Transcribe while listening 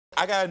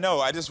I gotta know,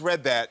 I just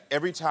read that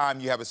every time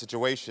you have a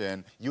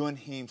situation, you and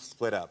Heem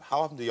split up. How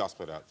often do y'all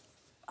split up?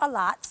 A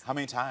lot. How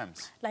many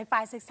times? Like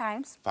 5, 6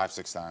 times. 5,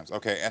 6 times.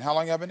 Okay, and how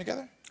long y'all been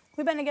together?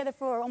 We've been together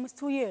for almost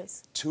 2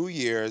 years. 2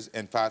 years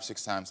and 5,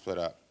 6 times split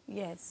up.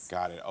 Yes.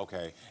 Got it,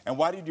 okay. And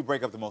why did you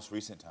break up the most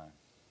recent time?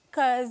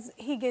 Because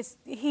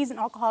he's an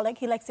alcoholic.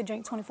 He likes to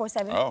drink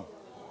 24/7. Oh,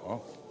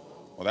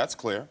 well, that's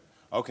clear.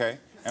 Okay,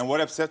 and what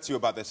upsets you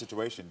about that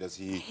situation? Does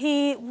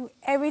he...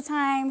 Every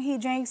time he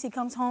drinks, he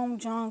comes home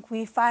drunk.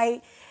 We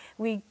fight.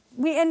 We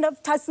end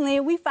up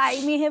tussling. We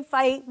fight. Me and him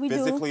fight. We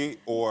Physically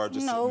or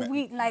just... No,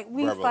 we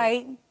verbally?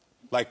 fight.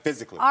 Like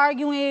physically?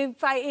 Arguing,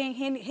 fighting,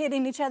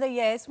 hitting each other.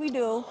 Yes, we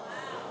do.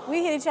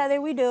 We hit each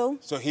other. We do.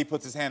 So he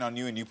puts his hand on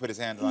you and you put his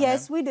hand on him?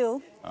 Yes, we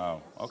do.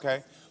 Oh,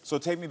 okay. So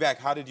take me back.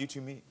 How did you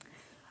two meet?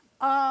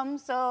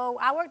 So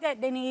I worked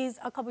at Denny's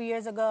a couple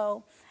years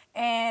ago,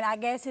 and I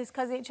guess his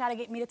cousin tried to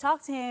get me to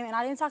talk to him, and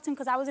I didn't talk to him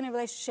because I was in a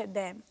relationship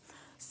then.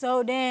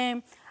 So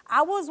then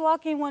I was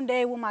walking one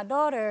day with my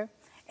daughter,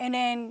 and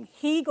then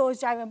he goes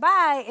driving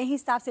by, and he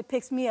stops and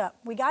picks me up.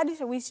 We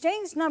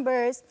exchanged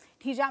numbers.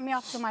 He dropped me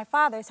off to my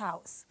father's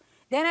house.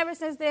 Then ever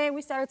since then,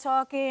 we started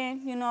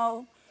talking, you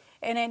know,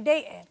 and then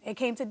dating. It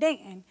came to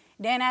dating.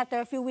 Then after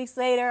a few weeks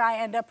later, I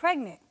ended up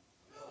pregnant.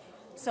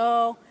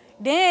 So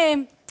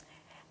then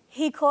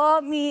he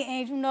called me,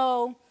 and you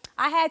know,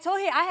 I had told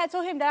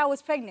him that I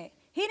was pregnant.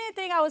 He didn't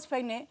think I was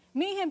pregnant.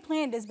 Me and him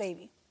planned this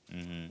baby.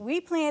 Mm-hmm.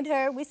 We planned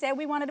her. We said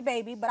we wanted a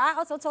baby, but I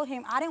also told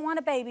him I didn't want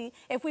a baby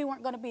if we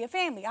weren't going to be a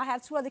family. I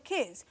have 2 other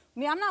kids.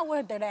 Me, I'm not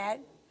with their dad.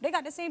 They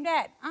got the same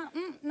dad.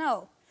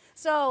 No.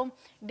 So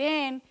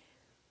then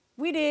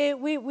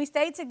we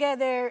stayed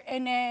together,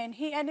 and then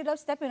he ended up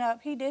stepping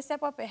up. He did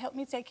step up and help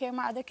me take care of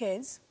my other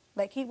kids,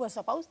 like he was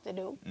supposed to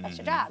do. That's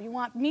your job. You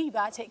want me, you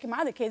gotta take my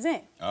other kids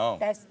in. Oh.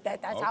 That's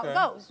how it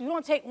goes. You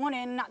don't take one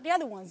in and not the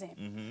other ones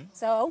in.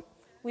 So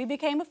we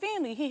became a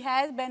family. He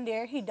has been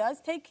there. He does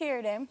take care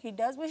of them. He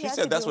does what he has to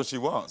do. She said that's what she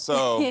wants,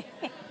 so,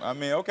 I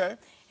mean, okay.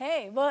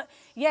 Hey, but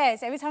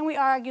yes, every time we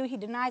argue, he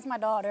denies my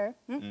daughter.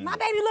 My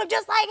baby look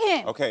just like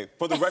him. Okay,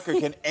 for the record,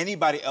 can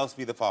anybody else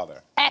be the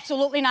father?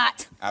 Absolutely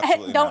not.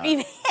 Absolutely Don't not.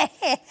 even.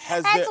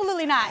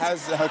 Absolutely not.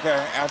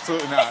 Okay,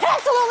 absolutely not.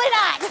 Absolutely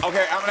not.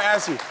 Okay, I'm gonna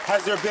ask you,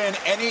 has there been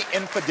any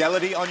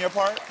infidelity on your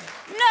part?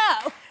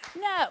 No.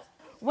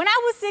 When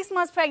I was 6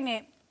 months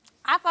pregnant,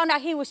 I found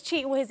out he was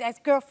cheating with his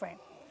ex-girlfriend.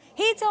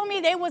 He told me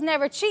they was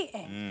never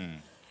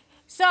cheating.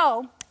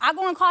 So I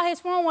go and call his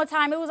phone one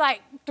time. It was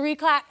like 3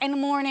 o'clock in the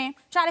morning,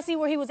 try to see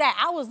where he was at.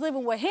 I was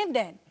living with him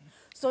then.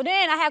 So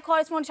then I had called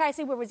his phone to try to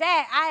see where he was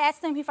at. I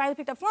asked him, he finally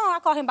picked up the phone. I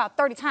called him about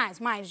 30 times,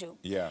 mind you.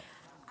 Yeah.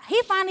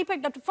 He finally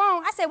picked up the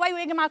phone. I said, why you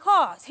ain't get my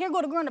calls? Here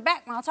go the girl in the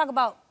background. I'll talk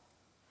about.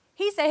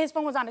 He said his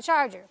phone was on the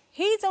charger.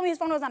 He told me his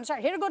phone was on the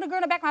charger. Here go the girl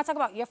in the background. I'll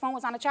talk about your phone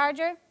was on the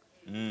charger.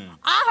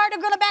 I heard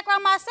the girl in the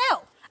background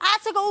myself. I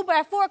took an Uber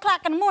at 4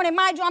 o'clock in the morning.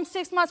 Mind you, I'm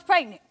 6 months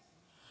pregnant.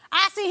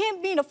 I see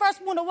him being the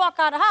first one to walk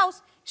out of the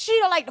house. She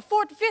like the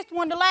 4th or 5th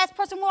one, the last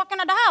person walking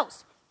out of the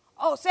house.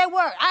 Oh, say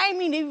word. I ain't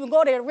mean to even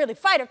go there to really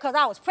fight her because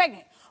I was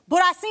pregnant.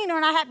 But I seen her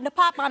and I happened to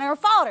pop on her and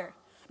fought her.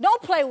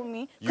 Don't play with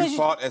me. You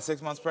fought at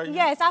 6 months pregnant?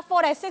 Yes, I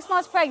fought at 6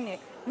 months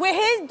pregnant with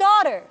his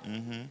daughter.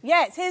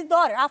 Yes, his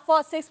daughter. I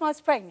fought 6 months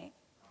pregnant.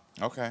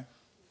 Okay.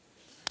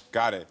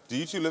 Got it. Do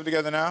you two live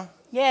together now?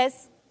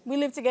 Yes, we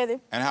live together.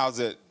 And how's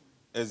it?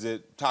 Is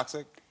it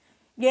toxic?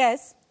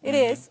 Yes, it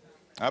is.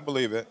 I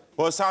believe it.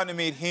 Well, it's time to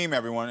meet Heem,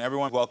 everyone.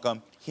 Everyone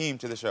welcome Heem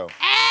to the show.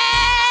 I'm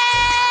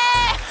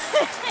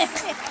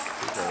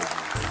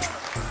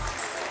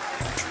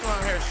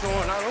out here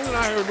showing out. I'm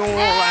out here doing all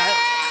that.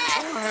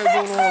 I'm out here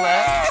doing all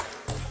that.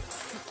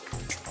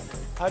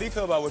 How do you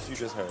feel about what you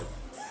just heard?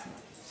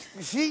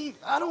 See,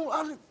 I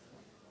don't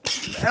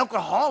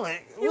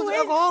alcoholic. Who's an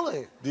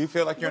alcoholic? Do you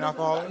feel like you're an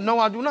alcoholic? No,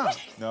 I do not.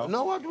 No?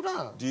 No, I do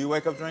not. Do you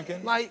wake up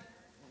drinking? Like,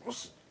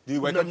 do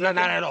you wake up drinking?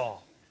 Not at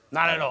all.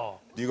 Not at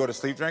all. Do you go to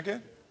sleep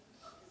drinking?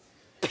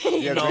 Do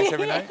you have drinks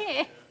every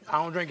night?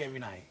 I don't drink every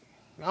night.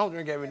 I don't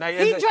drink every night.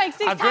 He drinks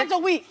 6 times a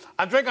week.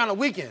 I drink on the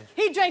weekend.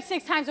 He drinks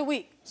 6 times a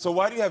week. So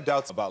why do you have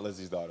doubts about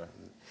Lizzy's daughter?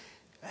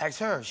 Ask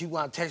her. She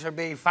want to text her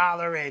baby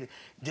father and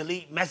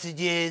delete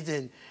messages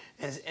and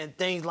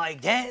things like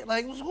that.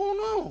 Like, what's going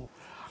on?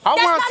 I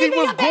want to see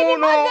what's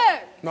going on.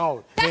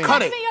 No, that's cut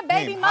not it. even your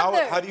baby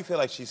mother. How do you feel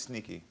like she's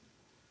sneaky?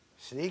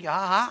 Sneaky?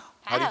 How?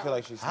 How do you feel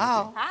like she's sneaky?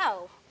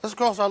 How? Let's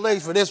cross our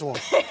legs for this one.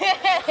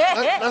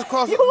 Let's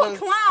cross. You a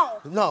clown.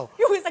 No.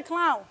 You was a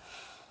clown.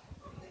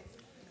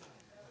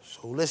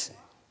 So listen.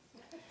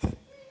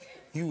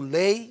 You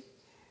lay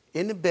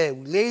in the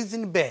bed. We lays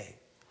in the bed.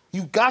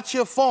 You got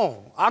your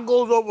phone. I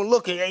goes over and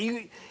look at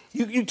it.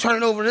 You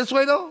turn over this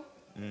way though?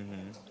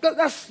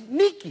 That's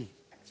sneaky.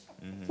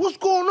 What's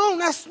going on?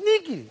 That's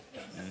sneaky.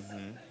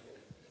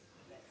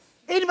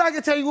 Anybody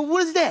can tell you, well,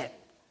 what is that?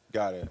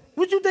 Got it.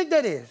 What you think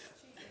that is?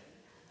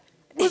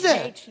 What's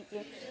that?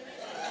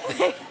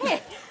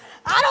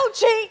 I don't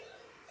cheat.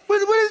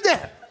 What is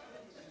that?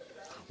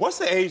 What's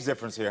the age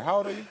difference here? How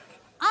old are you?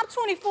 I'm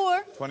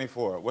 24.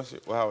 24.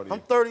 How old are you?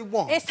 I'm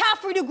 31. It's time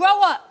for you to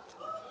grow up.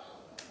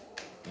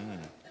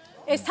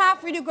 It's time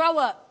for you to grow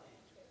up.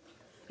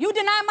 You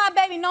deny my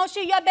baby, no,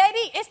 she your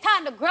baby. It's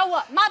time to grow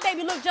up. My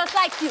baby look just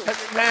like you.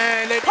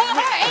 Man, Put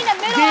her in the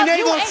middle DNA of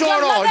you gonna and show your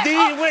it all. mother.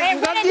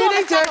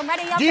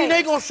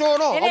 DNA gonna show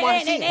it all.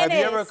 Have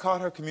you ever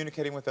caught her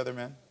communicating with other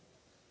men?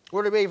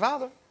 With her baby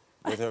father?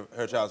 With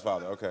her child's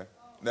father, okay.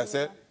 That's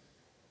it?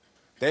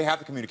 They have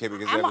to communicate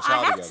because they have a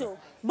child I have together.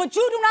 to. But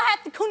you do not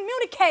have to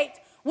communicate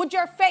with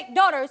your fake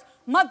daughter's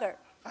mother.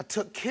 I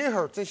took care of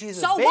her since she's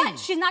a So baby. what?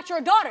 She's not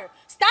your daughter.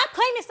 Stop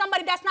claiming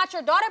somebody that's not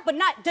your daughter, but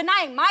not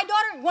denying my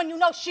daughter when you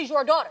know she's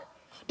your daughter.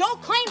 Don't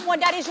claim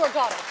one that is your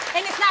daughter,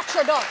 and it's not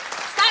your daughter.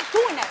 Stop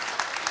doing that.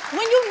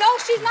 When you know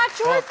she's not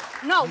yours,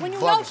 no, when you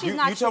know she's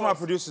not yours. You tell my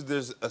producers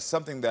there's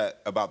something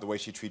about the way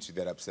she treats you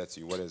that upsets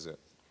you. What is it?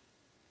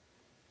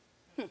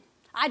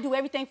 I do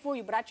everything for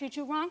you, but I treat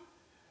you wrong?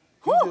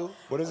 You do.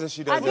 What is it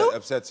she does that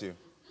upsets you?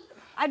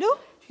 I do?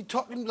 She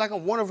talked to me like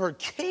I'm one of her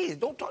kids.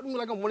 Don't talk to me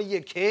like I'm one of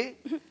your kids.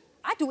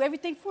 I do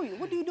everything for you.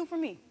 What do you do for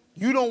me?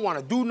 You don't want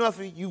to do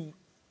nothing. You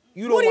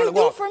don't What do want you to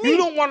go. do for me? You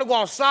don't want to go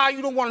outside.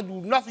 You don't want to do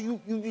nothing.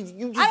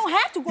 You just. I don't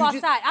have to go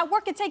outside. I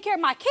work and take care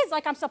of my kids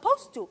like I'm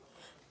supposed to.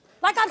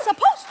 Like I'm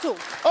supposed to.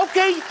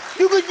 Okay,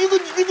 you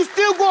can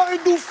still go out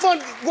and do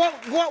fun.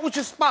 Go out with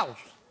your spouse.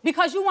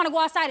 Because you want to go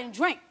outside and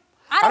drink.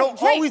 I don't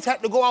drink. always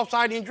have to go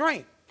outside and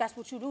drink. That's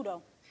what you do,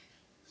 though.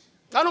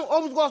 I don't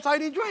always go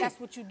outside and drink. That's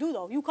what you do,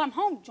 though. You come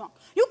home drunk.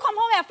 You come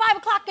home at 5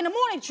 o'clock in the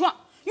morning drunk.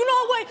 You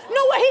know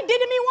what he did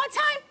to me one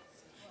time?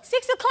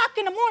 6 o'clock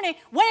in the morning,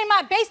 went in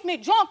my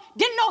basement drunk,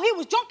 didn't know he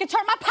was drunk and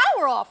turned my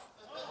power off.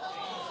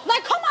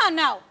 Like, come on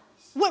now.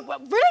 What,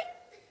 really?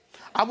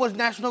 I was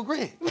National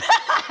Grid.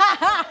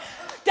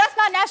 That's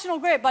not National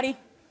Grid, buddy.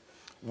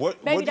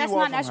 Baby, that's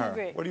not National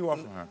Grid. What do you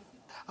want from her?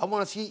 I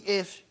want to see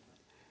if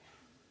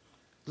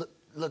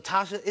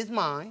Latasha is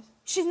mine.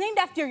 She's named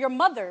after your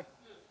mother.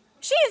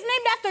 She is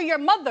named after your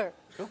mother.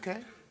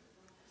 Okay.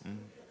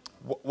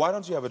 Why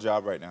don't you have a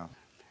job right now?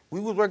 We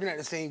was working at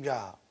the same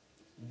job,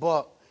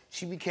 but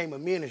she became a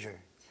manager.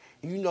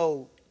 You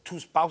know,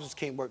 two spouses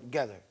can't work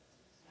together.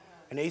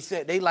 And they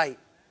said, they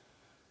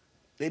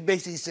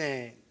basically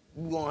saying,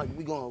 we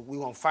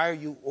gonna fire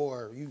you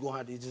or you gonna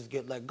have to just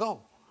get let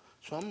go.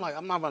 So I'm like,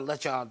 I'm not gonna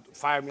let y'all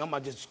fire me. I'm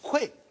gonna just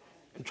quit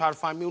and try to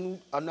find me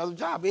another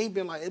job. It's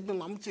been, I'm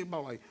gonna say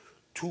about like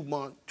 2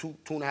 months, two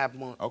and a half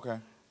months. Okay.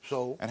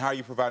 So. And how are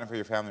you providing for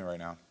your family right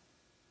now?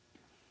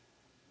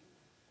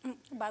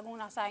 By going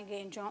outside and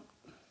getting drunk.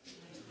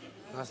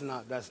 That's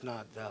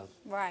not.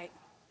 Right.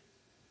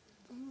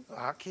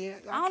 I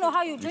can't. I don't know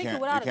how you drink it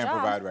without a job. You can't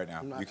provide right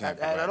now. You can't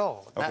provide at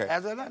all. Okay.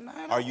 Not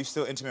at all. Are you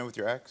still intimate with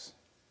your ex?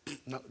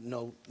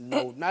 No,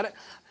 not at.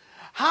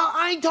 How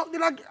I ain't talking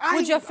like I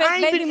With your fake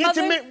ain't baby been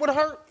mother? intimate with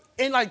her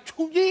in like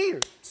 2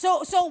 years.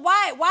 So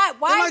why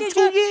like 2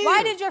 years.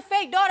 why did your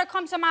fake daughter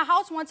come to my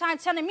house one time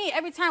telling me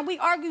every time we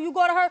argue you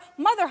go to her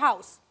mother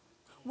house?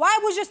 Why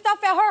was your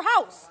stuff at her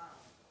house?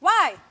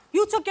 Why?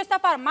 You took your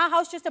stuff out of my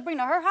house just to bring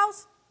to her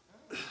house?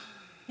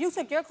 You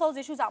took your clothes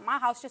and shoes out my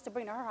house just to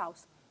bring to her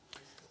house.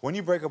 When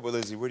you break up with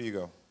Lizzy, where do you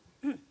go?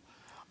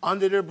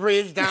 Under the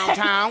bridge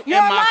downtown in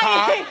You're my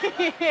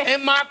lying. car.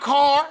 In my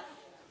car.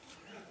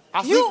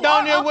 I You sleep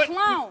down are there a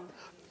clown.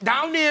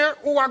 Down there,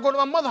 or I go to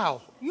my mother's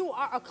house. You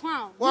are a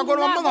clown. Well, I You go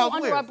do to my not mother's house,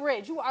 under where? a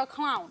bridge. You are a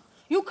clown.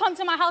 You come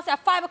to my house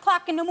at 5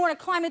 o'clock in the morning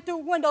climbing through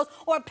windows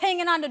or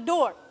banging on the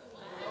door.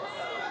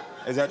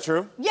 Is that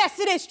true? Yes,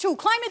 it is true.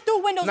 Climbing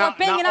through windows or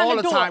banging not on all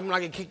the the door. time when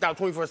I get kicked out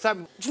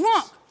 24/7.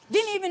 Drunk.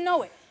 Didn't even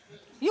know it.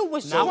 You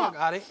was Now drunk. I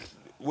got it.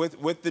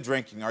 With the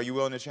drinking, are you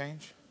willing to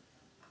change?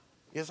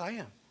 Yes, I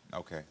am.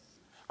 Okay.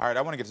 All right,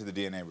 I want to get to the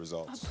DNA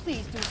results.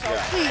 Please do so.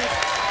 Yeah.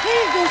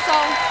 Please do so.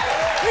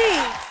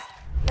 Please.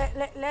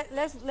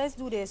 Let's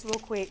do this real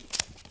quick.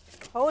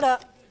 Hold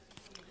up.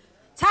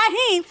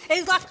 Heem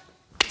is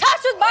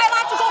Latasha's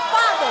biological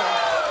father.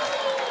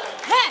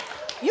 Heck,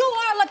 you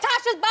are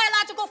Latasha's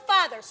biological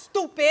father,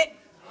 stupid.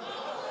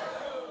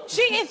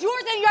 She is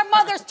yours and your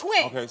mother's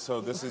twin. Okay, so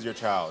this is your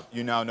child.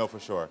 You now know for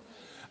sure.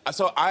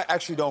 So I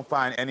actually don't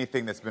find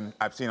anything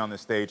I've seen on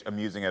this stage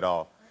amusing at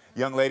all.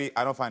 Young lady,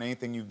 I don't find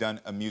anything you've done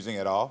amusing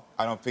at all.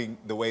 I don't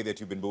think the way that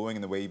you've been booing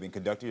and the way you've been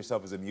conducting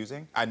yourself is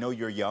amusing. I know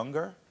you're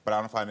younger, but I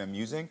don't find it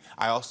amusing.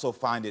 I also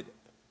find it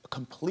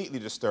completely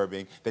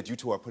disturbing that you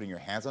two are putting your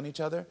hands on each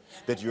other,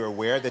 that you're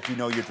aware that you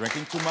know you're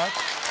drinking too much.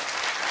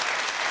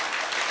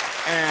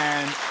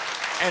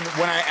 And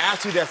when I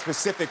asked you that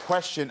specific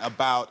question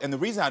about, and the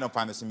reason I don't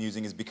find this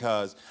amusing is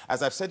because,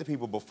 as I've said to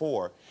people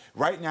before,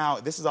 right now,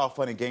 this is all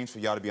fun and games for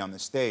y'all to be on the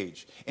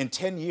stage. In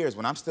 10 years,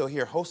 when I'm still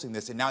here hosting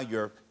this, and now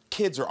your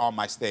kids are on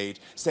my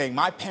stage saying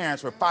my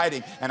parents were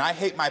fighting, and I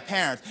hate my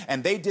parents,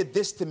 and they did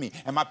this to me,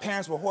 and my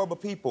parents were horrible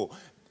people,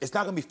 it's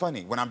not gonna be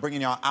funny when I'm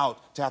bringing y'all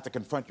out to have to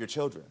confront your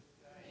children.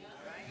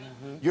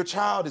 Your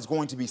child is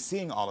going to be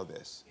seeing all of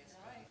this.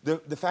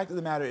 The fact of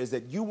the matter is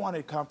that you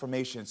wanted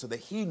confirmation so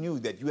that he knew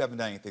that you haven't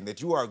done anything, that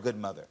you are a good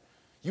mother.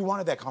 You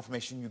wanted that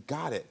confirmation, you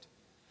got it.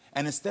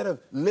 And instead of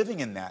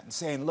living in that and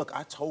saying, look,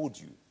 I told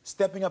you,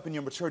 stepping up in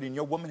your maturity and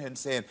your womanhood and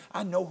saying,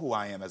 I know who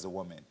I am as a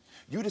woman,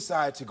 you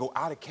decide to go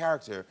out of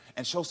character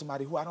and show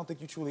somebody who I don't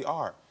think you truly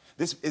are.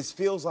 This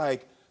feels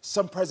like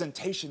some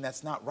presentation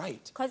that's not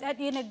right. Because at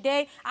the end of the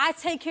day, I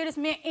take care of this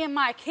man and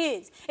my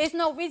kids. It's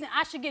no reason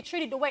I should get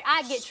treated the way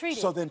I get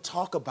treated. So then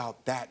talk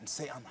about that and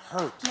say, I'm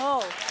hurt. No.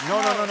 No. It's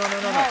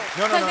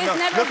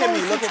never Look going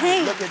at to me.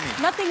 change. Look at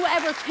me. Nothing will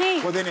ever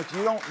change. Well, then if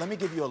you don't, let me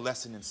give you a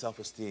lesson in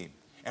self-esteem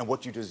and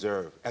what you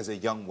deserve as a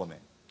young woman.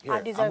 Here,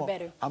 I deserve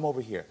better. I'm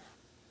over here.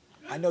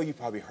 I know you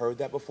probably heard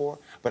that before,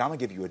 but I'm gonna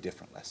give you a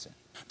different lesson.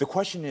 The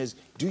question is,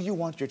 do you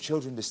want your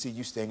children to see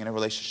you staying in a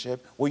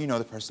relationship where you know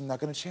the person's not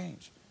gonna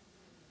change?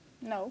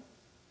 No.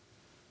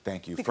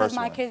 Thank you. Because First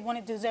my one. kids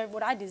wouldn't deserve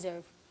what I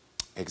deserve.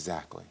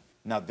 Exactly.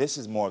 Now this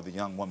is more of the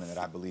young woman that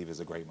I believe is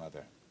a great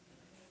mother.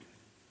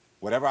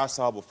 Whatever I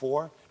saw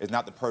before is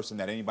not the person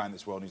that anybody in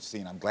this world needs to see,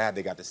 and I'm glad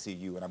they got to see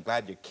you, and I'm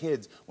glad your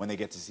kids, when they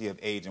get to see of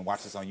age and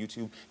watch this on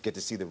YouTube, get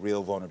to see the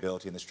real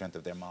vulnerability and the strength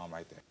of their mom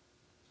right there.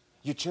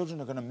 Your children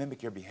are gonna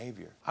mimic your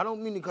behavior. I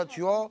don't mean to cut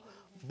you off,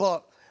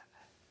 but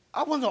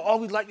I wasn't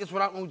always like this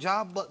without no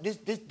job, but this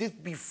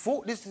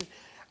is,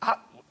 I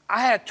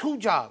had 2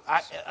 jobs.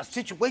 A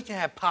situation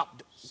had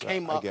popped,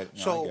 came up. I get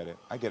it. No,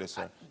 I get it,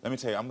 sir. Let me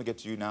tell you, I'm gonna get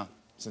to you now,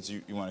 since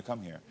you wanna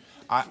come here.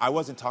 I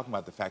wasn't talking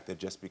about the fact that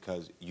just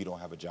because you don't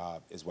have a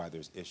job is why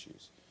there's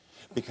issues.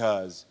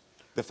 Because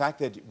the fact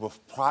that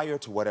prior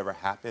to whatever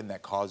happened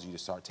that caused you to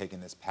start taking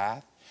this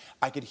path,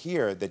 I could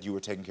hear that you were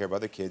taking care of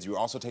other kids. You were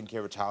also taking care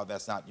of a child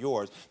that's not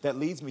yours. That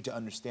leads me to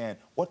understand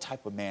what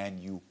type of man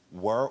you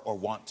were or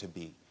want to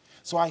be.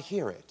 So I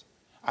hear it.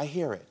 I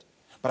hear it.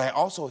 But I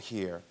also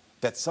hear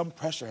that some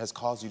pressure has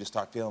caused you to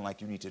start feeling like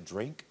you need to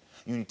drink,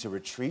 you need to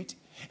retreat,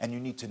 and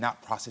you need to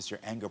not process your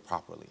anger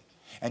properly.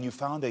 And you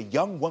found a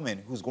young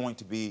woman who's going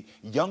to be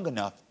young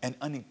enough and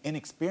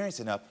inexperienced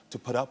enough to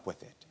put up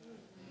with it.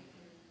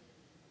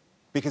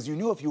 Because you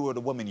knew if you were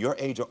the woman your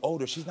age or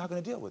older, she's not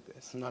going to deal with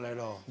this. Not at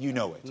all. You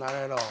know it. Not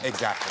at all.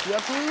 Exactly. You're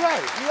absolutely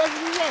right. You're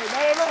absolutely right.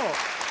 Not at all.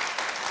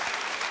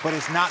 But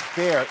it's not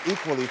fair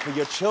equally for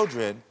your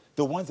children,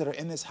 the ones that are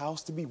in this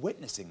house, to be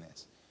witnessing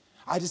this.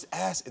 I just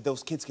ask if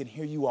those kids can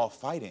hear you all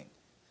fighting.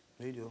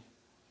 They do.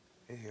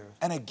 They hear us.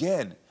 And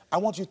again, I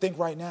want you to think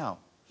right now.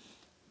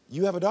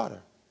 You have a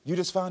daughter. You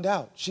just found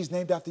out she's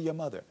named after your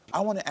mother.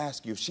 I want to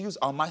ask you, if she was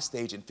on my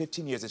stage in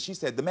 15 years and she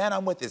said, the man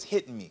I'm with is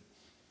hitting me,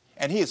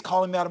 and he is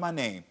calling me out of my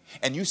name,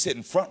 and you sit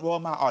in front row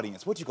of my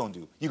audience, what you gonna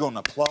do? You gonna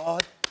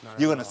applaud?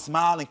 You're gonna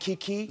smile and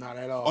kiki? Not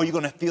at all. Or you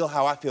gonna feel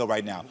how I feel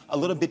right now? A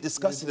little bit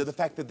disgusted at the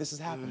fact that this is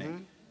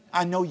happening.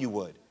 I know you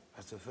would.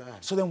 That's a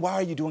fact. So then why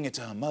are you doing it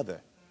to her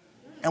mother?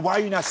 And why are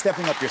you not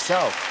stepping up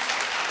yourself?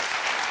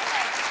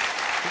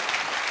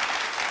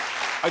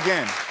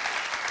 Again,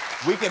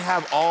 we can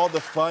have all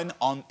the fun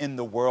in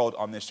the world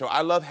on this show.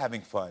 I love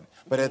having fun.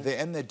 But at the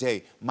end of the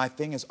day, my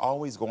thing is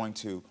always going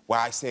to, why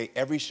I say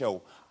every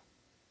show,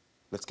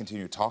 let's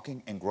continue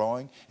talking and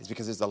growing, is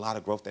because there's a lot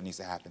of growth that needs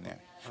to happen there.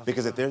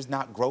 Because if there's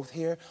not growth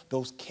here,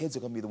 those kids are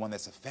going to be the one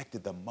that's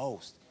affected the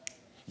most.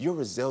 You're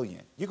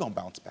resilient. You're going to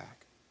bounce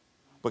back.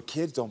 But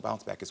kids don't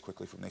bounce back as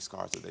quickly from their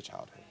scars of their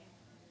childhood.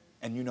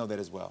 And you know that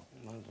as well.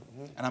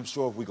 And I'm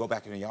sure if we go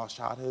back into y'all's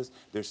childhoods,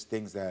 there's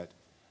things that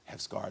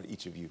have scarred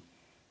each of you.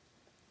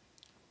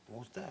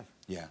 Most definitely.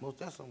 Yeah. Most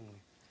definitely.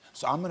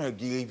 So I'm going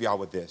to leave y'all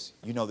with this.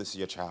 You know this is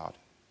your child.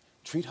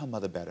 Treat her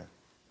mother better.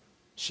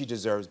 She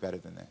deserves better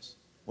than this.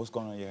 What's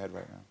going on in your head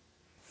right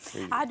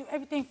now? I do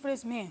everything for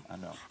this man. I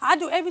know. I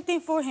do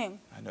everything for him.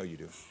 I know you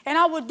do. And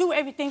I will do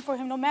everything for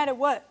him no matter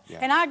what. Yeah.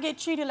 And I get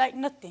treated like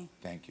nothing.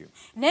 Thank you.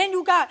 And then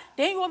you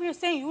over here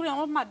saying you don't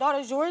know if my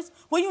daughter's yours.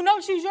 Well, you know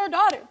she's your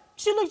daughter.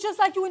 She looks just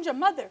like you and your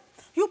mother.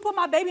 You put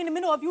my baby in the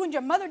middle of you and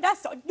your mother,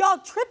 that's y'all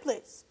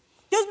triplets.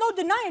 There's no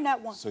denying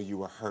that one. So you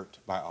were hurt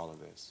by all of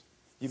this.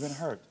 You've been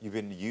hurt. You've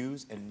been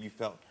used and you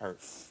felt hurt.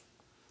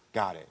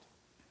 Got it.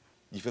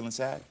 You feeling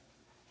sad?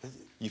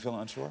 You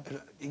feeling unsure?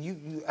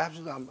 You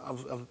absolutely.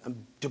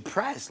 I'm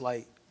depressed.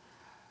 Like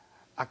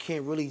I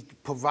can't really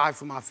provide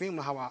for my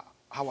family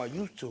how I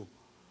used to.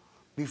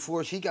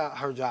 Before she got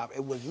her job,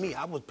 it was me.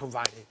 I was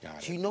providing.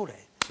 She know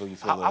that. So you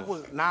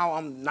feel now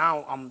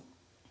I'm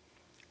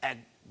at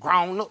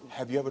ground look.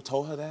 Have you ever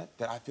told her that?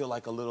 That I feel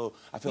like a little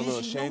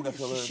ashamed. I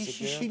feel a little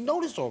insecure. She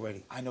noticed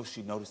already. I know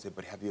she noticed it,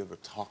 but have you ever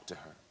talked to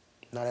her?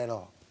 Not at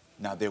all.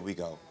 Now there we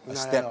go. A Not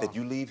step at that all.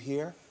 you leave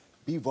here.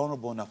 Be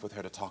vulnerable enough with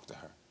her to talk to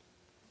her.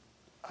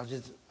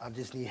 I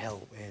just need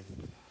help, and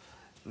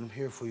I'm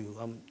here for you.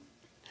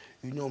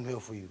 You know I'm here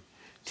for you.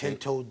 10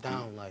 toes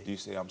down, like. Do you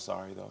say I'm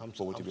sorry though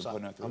for what you've been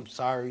putting her through? I'm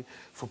sorry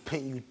for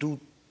putting you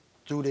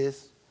through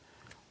this.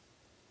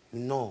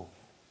 No.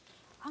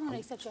 I'm gonna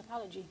accept your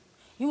apology.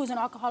 You was an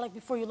alcoholic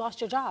before you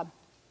lost your job.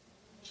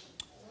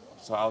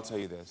 So I'll tell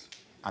you this.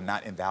 I'm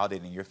not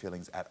invalidating your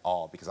feelings at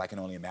all because I can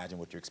only imagine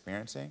what you're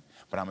experiencing.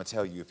 But I'm going to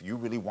tell you, if you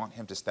really want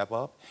him to step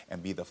up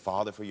and be the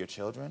father for your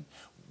children,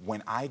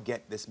 when I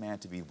get this man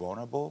to be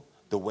vulnerable,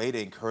 the way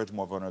to encourage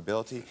more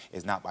vulnerability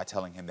is not by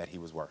telling him that he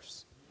was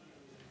worse.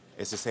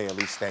 It's to say at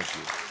least thank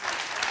you.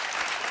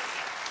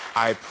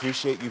 I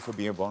appreciate you for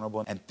being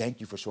vulnerable and thank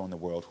you for showing the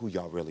world who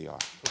y'all really are. Well,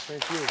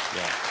 thank you.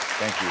 Yeah,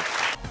 thank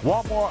you.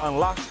 Want more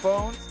unlocked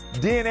phones,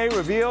 DNA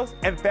reveals,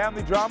 and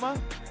family drama?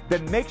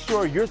 Then make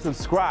sure you're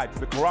subscribed to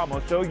the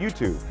Karamo Show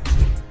YouTube.